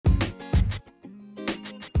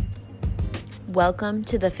Welcome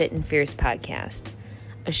to the Fit and Fierce podcast,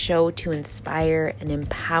 a show to inspire and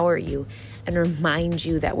empower you and remind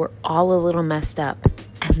you that we're all a little messed up,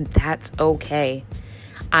 and that's okay.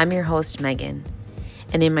 I'm your host, Megan,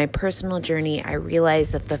 and in my personal journey, I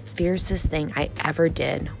realized that the fiercest thing I ever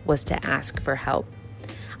did was to ask for help.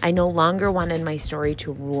 I no longer wanted my story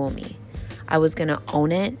to rule me. I was going to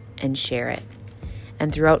own it and share it.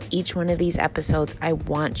 And throughout each one of these episodes, I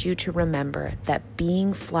want you to remember that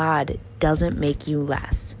being flawed doesn't make you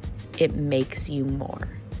less. It makes you more.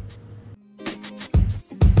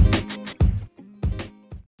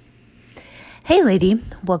 Hey, lady,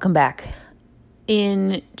 welcome back.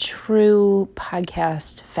 In true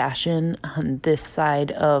podcast fashion on this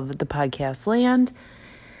side of the podcast land,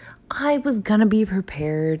 I was going to be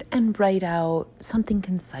prepared and write out something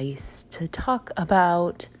concise to talk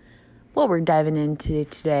about what we're diving into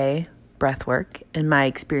today, breathwork, and my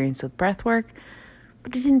experience with breathwork,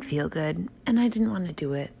 but it didn't feel good, and I didn't want to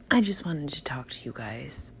do it. I just wanted to talk to you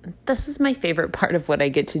guys. This is my favorite part of what I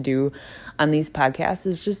get to do on these podcasts,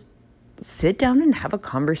 is just sit down and have a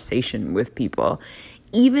conversation with people,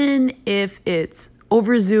 even if it's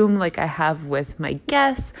over Zoom like I have with my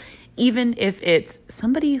guests, even if it's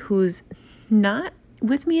somebody who's not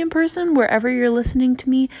with me in person, wherever you're listening to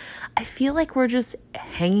me. I feel like we're just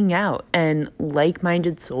hanging out and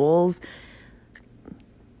like-minded souls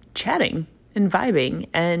chatting and vibing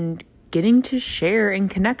and getting to share and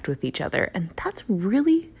connect with each other. And that's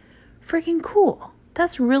really freaking cool.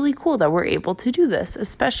 That's really cool that we're able to do this,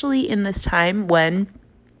 especially in this time when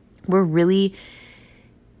we're really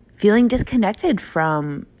feeling disconnected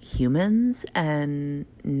from humans and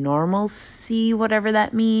normalcy, whatever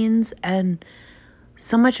that means, and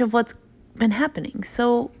so much of what's been happening.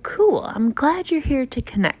 So cool. I'm glad you're here to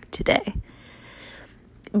connect today.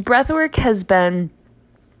 Breathwork has been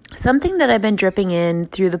something that I've been dripping in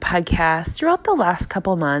through the podcast throughout the last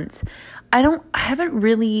couple months. I haven't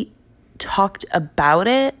really talked about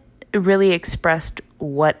it, really expressed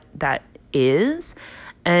what that is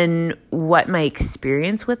and what my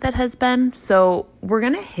experience with it has been. So we're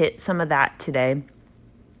going to hit some of that today.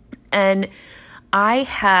 And I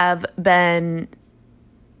have been,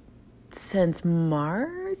 since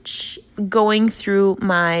March, going through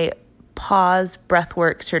my pause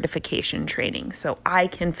breathwork certification training so I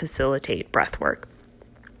can facilitate breathwork.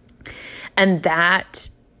 And that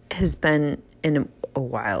has been a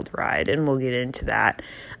wild ride, and we'll get into that.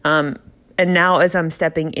 And now as I'm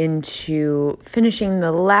stepping into finishing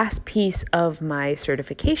the last piece of my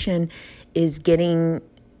certification is getting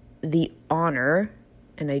the honor,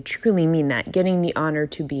 and I truly mean that, getting the honor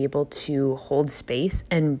to be able to hold space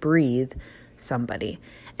and breathe somebody.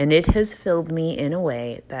 And it has filled me in a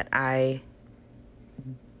way that I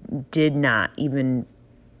did not even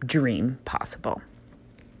dream possible.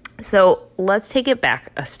 So let's take it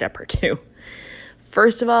back a step or two.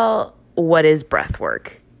 First of all, what is breath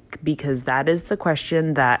work? Because that is the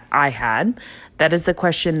question that I had. That is the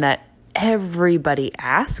question that everybody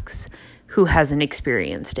asks who hasn't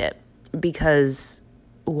experienced it. Because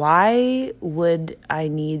why would I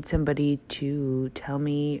need somebody to tell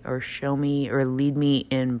me or show me or lead me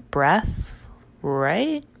in breath,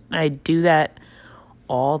 right? I do that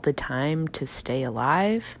all the time to stay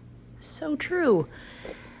alive. So true.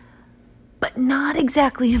 But not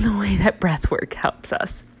exactly in the way that breathwork helps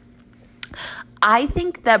us. I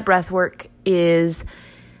think that breathwork is,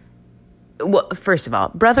 well, first of all,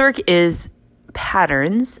 breathwork is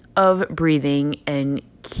patterns of breathing and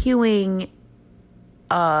cueing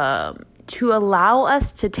to allow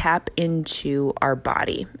us to tap into our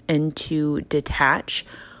body and to detach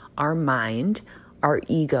our mind, our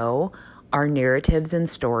ego, our narratives and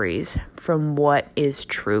stories from what is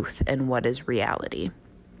truth and what is reality.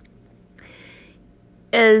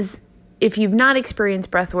 As if you've not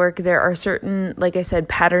experienced breathwork, there are certain, like I said,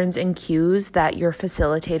 patterns and cues that your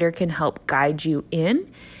facilitator can help guide you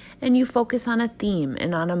in, and you focus on a theme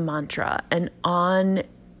and on a mantra and on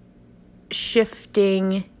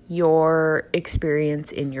shifting your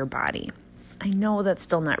experience in your body. I know that's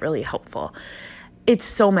still not really helpful. It's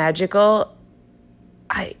so magical.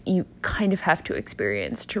 You kind of have to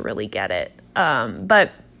experience to really get it.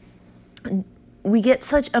 But we get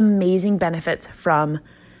such amazing benefits from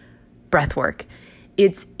breath work.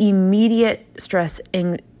 It's immediate stress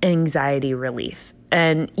and anxiety relief.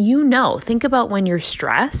 And think about when you're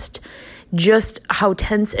stressed, just how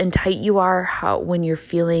tense and tight you are, when you're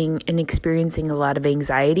feeling and experiencing a lot of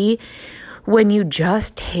anxiety. When you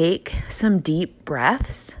just take some deep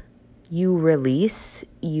breaths, you release,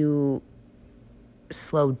 you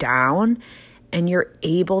slow down, and you're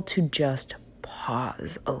able to just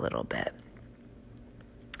pause a little bit.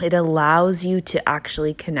 It allows you to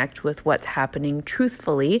actually connect with what's happening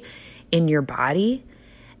truthfully in your body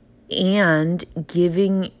and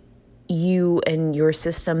giving you and your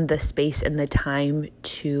system the space and the time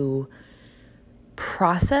to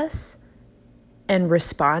process and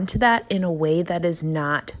respond to that in a way that is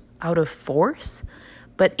not out of force,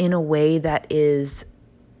 but in a way that is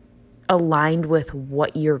aligned with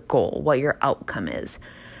what your goal, what your outcome is.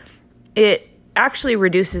 It actually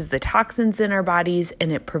reduces the toxins in our bodies,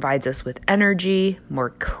 and it provides us with energy, more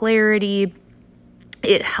clarity.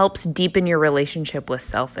 It helps deepen your relationship with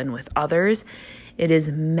self and with others. It is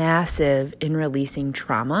massive in releasing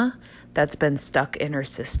trauma that's been stuck in our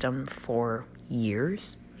system for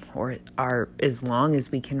years, or as long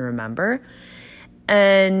as we can remember.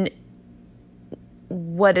 And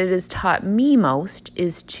what it has taught me most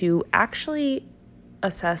is to actually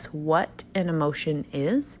assess what an emotion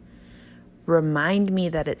is, remind me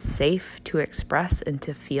that it's safe to express and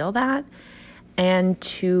to feel that, and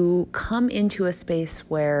to come into a space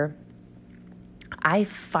where I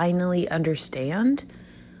finally understand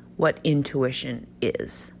what intuition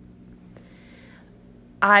is.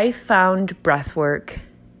 I found breathwork,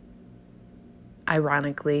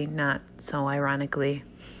 ironically, not so ironically,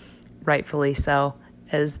 rightfully so,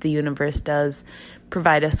 as the universe does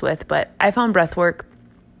provide us with, but I found breathwork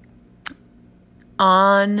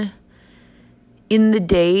in the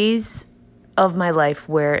days of my life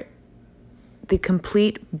where the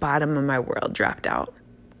complete bottom of my world dropped out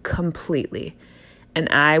completely. And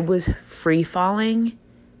I was free falling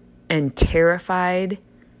and terrified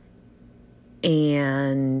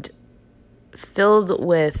and filled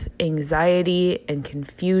with anxiety and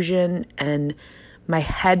confusion, and my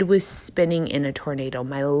head was spinning in a tornado.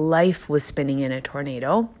 My life was spinning in a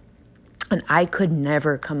tornado, and I could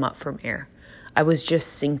never come up from air. I was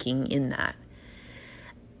just sinking in that.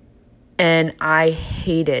 And I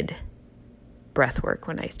hated breath work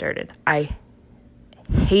when I started. I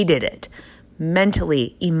hated it.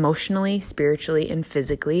 Mentally, emotionally, spiritually, and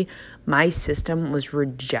physically, my system was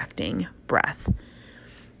rejecting breath.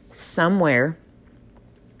 Somewhere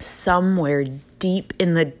deep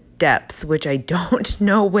in the depths, which I don't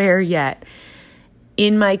know where yet,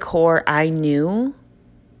 in my core, I knew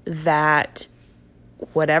that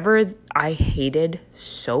whatever I hated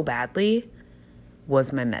so badly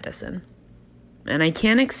was my medicine. And I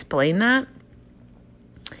can't explain that.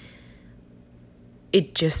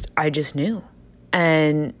 I just knew.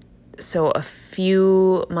 And so a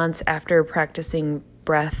few months after practicing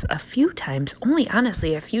breath a few times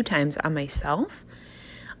on myself,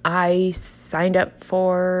 I signed up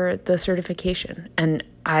for the certification, and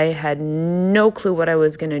I had no clue what I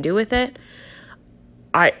was going to do with it.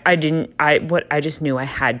 I just knew I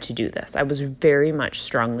had to do this. I was very much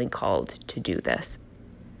strongly called to do this.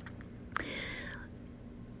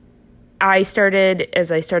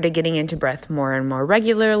 As I started getting into breath more and more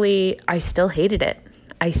regularly, I still hated it.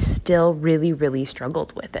 I still really, really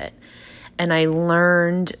struggled with it. And I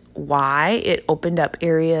learned why. It opened up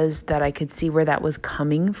areas that I could see where that was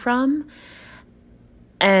coming from.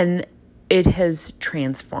 And it has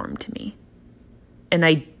transformed me. And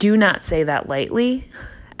I do not say that lightly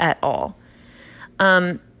at all.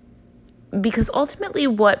 Because ultimately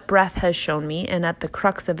what breath has shown me, and at the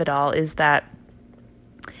crux of it all, is that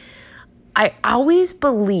I always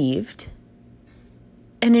believed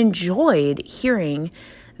and enjoyed hearing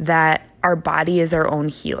that our body is our own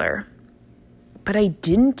healer. But I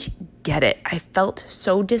didn't get it. I felt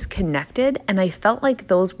so disconnected, and I felt like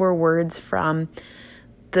those were words from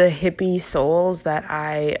the hippie souls that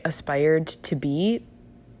I aspired to be,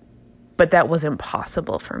 but that wasn't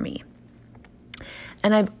possible for me.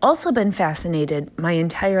 And I've also been fascinated my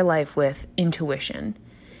entire life with intuition.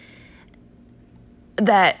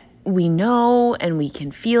 That we know and we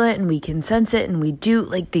can feel it and we can sense it, and we do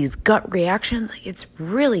like these gut reactions. Like, it's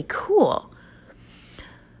really cool.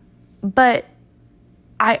 But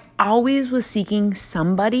I always was seeking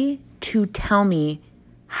somebody to tell me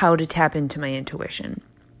how to tap into my intuition.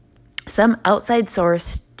 Some outside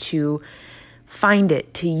source to find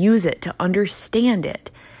it, to use it, to understand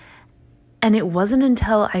it. And it wasn't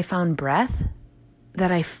until I found breath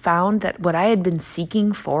that I found that what I had been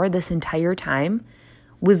seeking for this entire time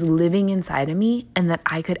was living inside of me, and that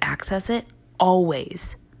I could access it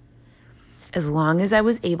always. As long as I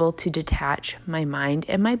was able to detach my mind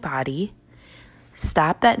and my body,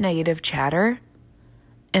 stop that negative chatter,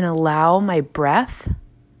 and allow my breath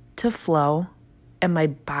to flow and my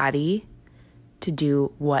body to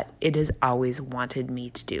do what it has always wanted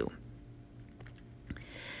me to do.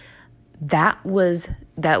 That was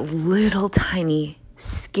that little tiny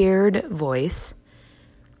scared voice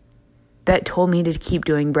that told me to keep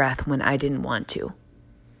doing breath when I didn't want to.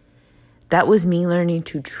 That was me learning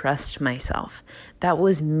to trust myself. That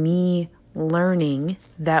was me learning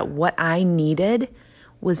that what I needed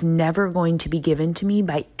was never going to be given to me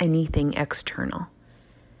by anything external.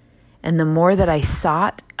 And the more that I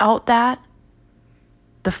sought out that,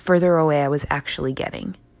 the further away I was actually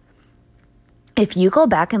getting. If you go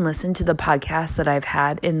back and listen to the podcast that I've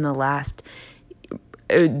had in the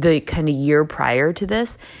kind of year prior to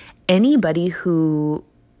this, anybody who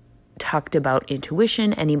talked about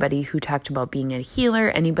intuition, anybody who talked about being a healer,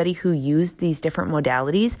 anybody who used these different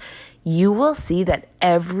modalities, you will see that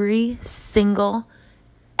every single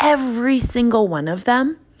one of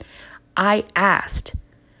them, I asked,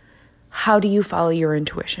 how do you follow your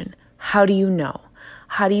intuition? How do you know?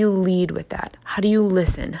 How do you lead with that? How do you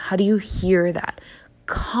listen? How do you hear that?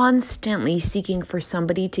 Constantly seeking for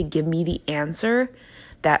somebody to give me the answer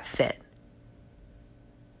that fit.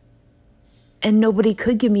 And nobody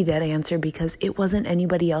could give me that answer because it wasn't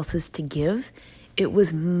anybody else's to give. It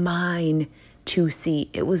was mine to see.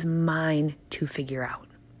 It was mine to figure out.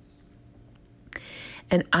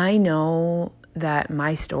 And I know that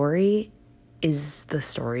my story is the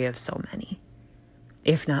story of so many,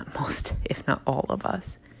 if not most, if not all of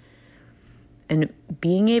us. And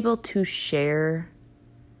being able to share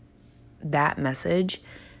that message,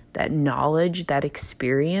 that knowledge, that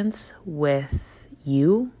experience with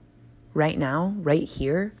you right now, right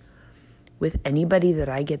here, with anybody that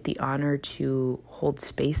I get the honor to hold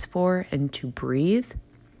space for and to breathe,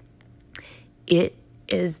 it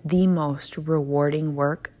is the most rewarding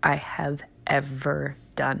work I have ever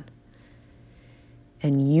done.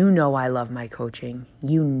 And you know I love my coaching.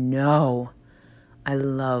 You know I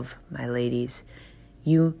love my ladies.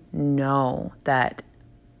 You know that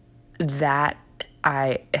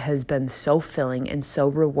has been so filling and so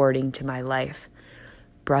rewarding to my life.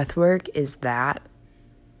 Breathwork is that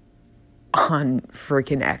on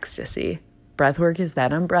freaking ecstasy. Breathwork is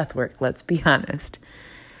that on breathwork, let's be honest.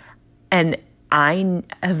 And I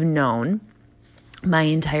have known my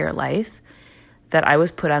entire life that I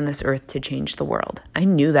was put on this earth to change the world. I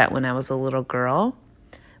knew that when I was a little girl,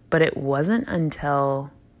 but it wasn't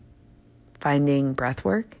until finding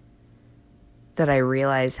breathwork that I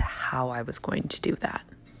realized how I was going to do that.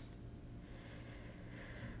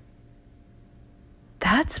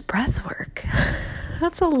 That's breathwork.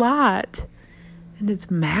 That's a lot. And it's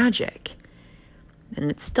magic. And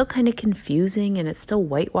it's still kind of confusing and it's still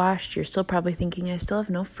whitewashed. You're still probably thinking, I still have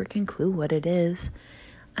no freaking clue what it is.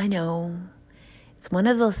 I know. It's one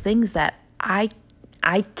of those things that I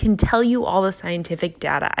can tell you all the scientific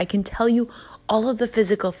data. I can tell you all of the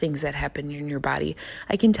physical things that happen in your body.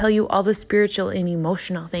 I can tell you all the spiritual and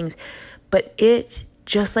emotional things. But it,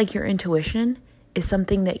 just like your intuition, is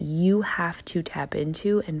something that you have to tap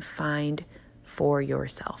into and find for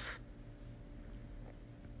yourself.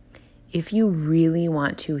 If you really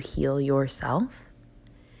want to heal yourself,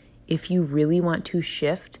 if you really want to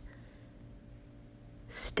shift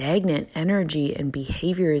stagnant energy and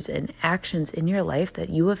behaviors and actions in your life that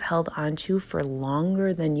you have held onto for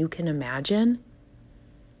longer than you can imagine,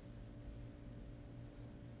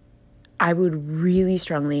 I would really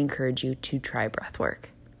strongly encourage you to try breathwork.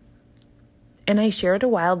 And I shared a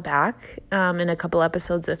while back in a couple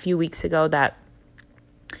episodes a few weeks ago that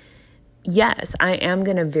yes, I am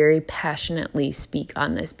going to very passionately speak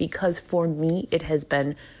on this because for me, it has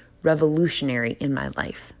been revolutionary in my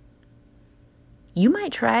life. You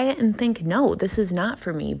might try it and think, no, this is not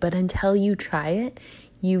for me. But until you try it,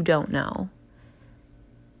 you don't know.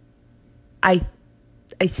 I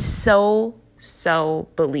so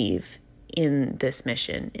believe in this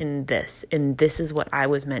mission, and this is what I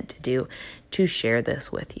was meant to do, to share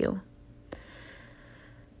this with you.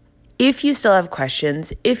 If you still have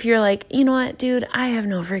questions, if you're like, you know what, dude, I have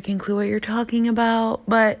no freaking clue what you're talking about,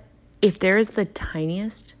 but if there is the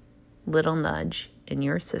tiniest little nudge in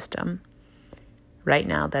your system right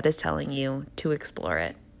now that is telling you to explore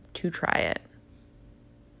it, to try it,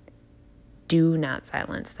 do not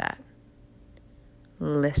silence that.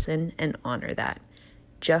 Listen and honor that.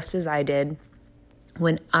 Just as I did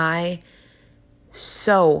when I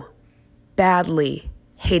so badly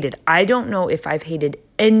hated. I don't know if I've hated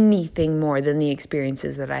anything more than the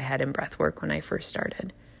experiences that I had in breathwork when I first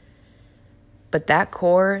started. But that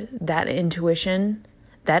core, that intuition,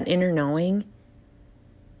 that inner knowing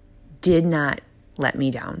did not let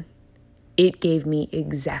me down. It gave me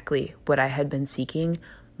exactly what I had been seeking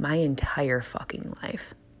my entire fucking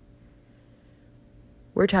life.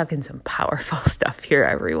 We're talking some powerful stuff here,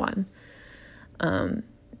 everyone.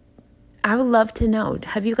 I would love to know,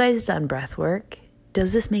 have you guys done breath work?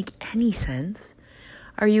 Does this make any sense?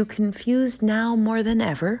 Are you confused now more than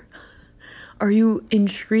ever? Are you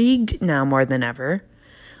intrigued now more than ever?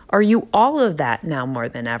 Are you all of that now more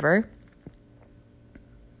than ever?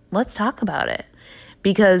 Let's talk about it,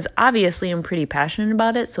 because obviously I'm pretty passionate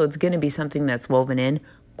about it. So it's going to be something that's woven in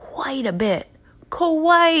quite a bit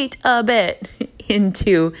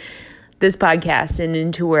into this podcast and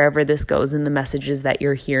into wherever this goes, and the messages that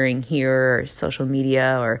you're hearing here, or social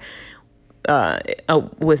media, or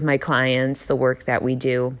with my clients, the work that we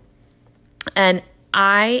do. And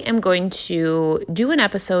I am going to do an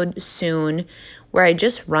episode soon where I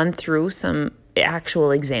just run through some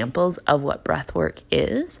actual examples of what breathwork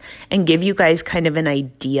is and give you guys kind of an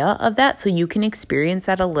idea of that so you can experience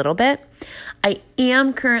that a little bit. I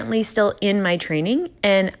am currently still in my training,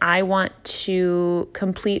 and I want to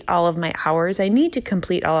complete all of my hours. I need to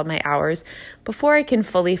complete all of my hours before I can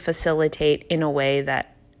fully facilitate in a way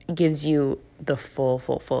that gives you the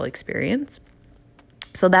full experience.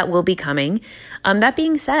 So that will be coming. That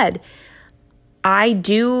being said, I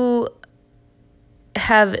do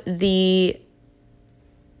have the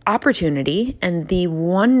opportunity and the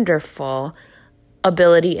wonderful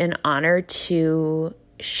ability and honor to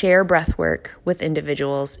share breathwork with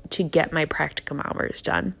individuals to get my practicum hours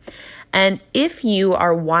done. And if you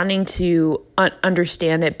are wanting to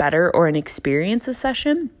understand it better or experience a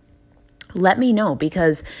session, let me know,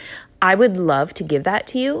 because I would love to give that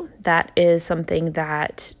to you. That is something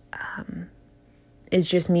that is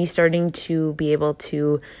just me starting to be able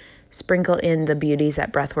to sprinkle in the beauties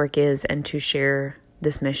that breathwork is, and to share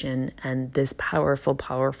this mission and this powerful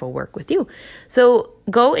work with you. So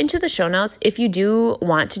go into the show notes if you do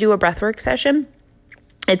want to do a breathwork session.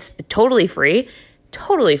 It's totally free.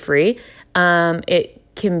 It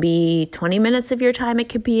can be 20 minutes of your time. It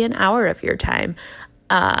could be an hour of your time.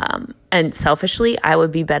 And selfishly, I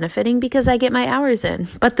would be benefiting because I get my hours in.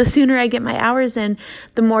 But the sooner I get my hours in,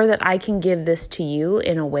 the more that I can give this to you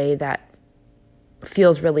in a way that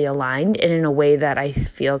feels really aligned, and in a way that I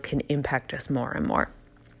feel can impact us more and more.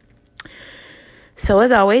 So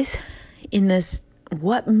as always, in this,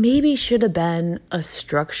 what maybe should have been a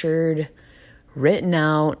structured, written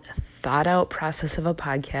out, thought out process of a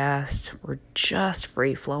podcast, we're just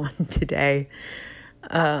free flowing today.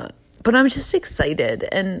 But I'm just excited,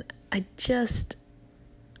 and I just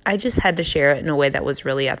had to share it in a way that was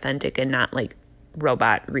really authentic and not like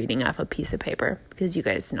robot reading off a piece of paper, because you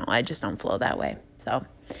guys know I just don't flow that way. So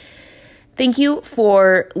thank you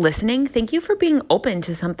for listening. Thank you for being open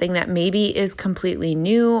to something that maybe is completely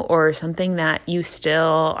new, or something that you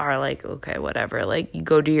still are like, okay, whatever. Like, you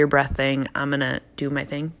go do your breath thing. I'm going to do my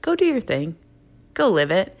thing. Go do your thing. Go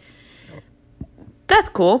live it. That's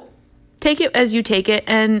cool. Take it as you take it.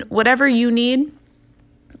 And whatever you need,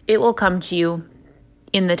 it will come to you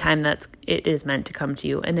in the time that it is meant to come to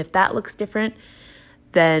you. And if that looks different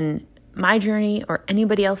than my journey or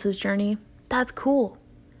anybody else's journey, that's cool,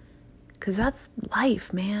 because that's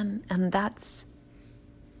life, man. And that's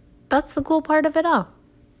the cool part of it all.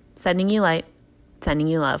 Sending you light, sending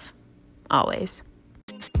you love, always.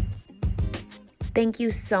 Thank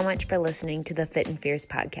you so much for listening to the Fit and Fierce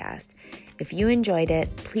podcast. If you enjoyed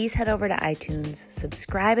it, please head over to iTunes,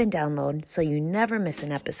 subscribe and download so you never miss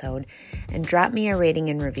an episode, and drop me a rating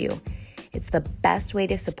and review. It's the best way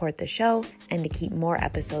to support the show and to keep more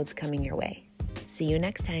episodes coming your way. See you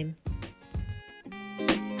next time.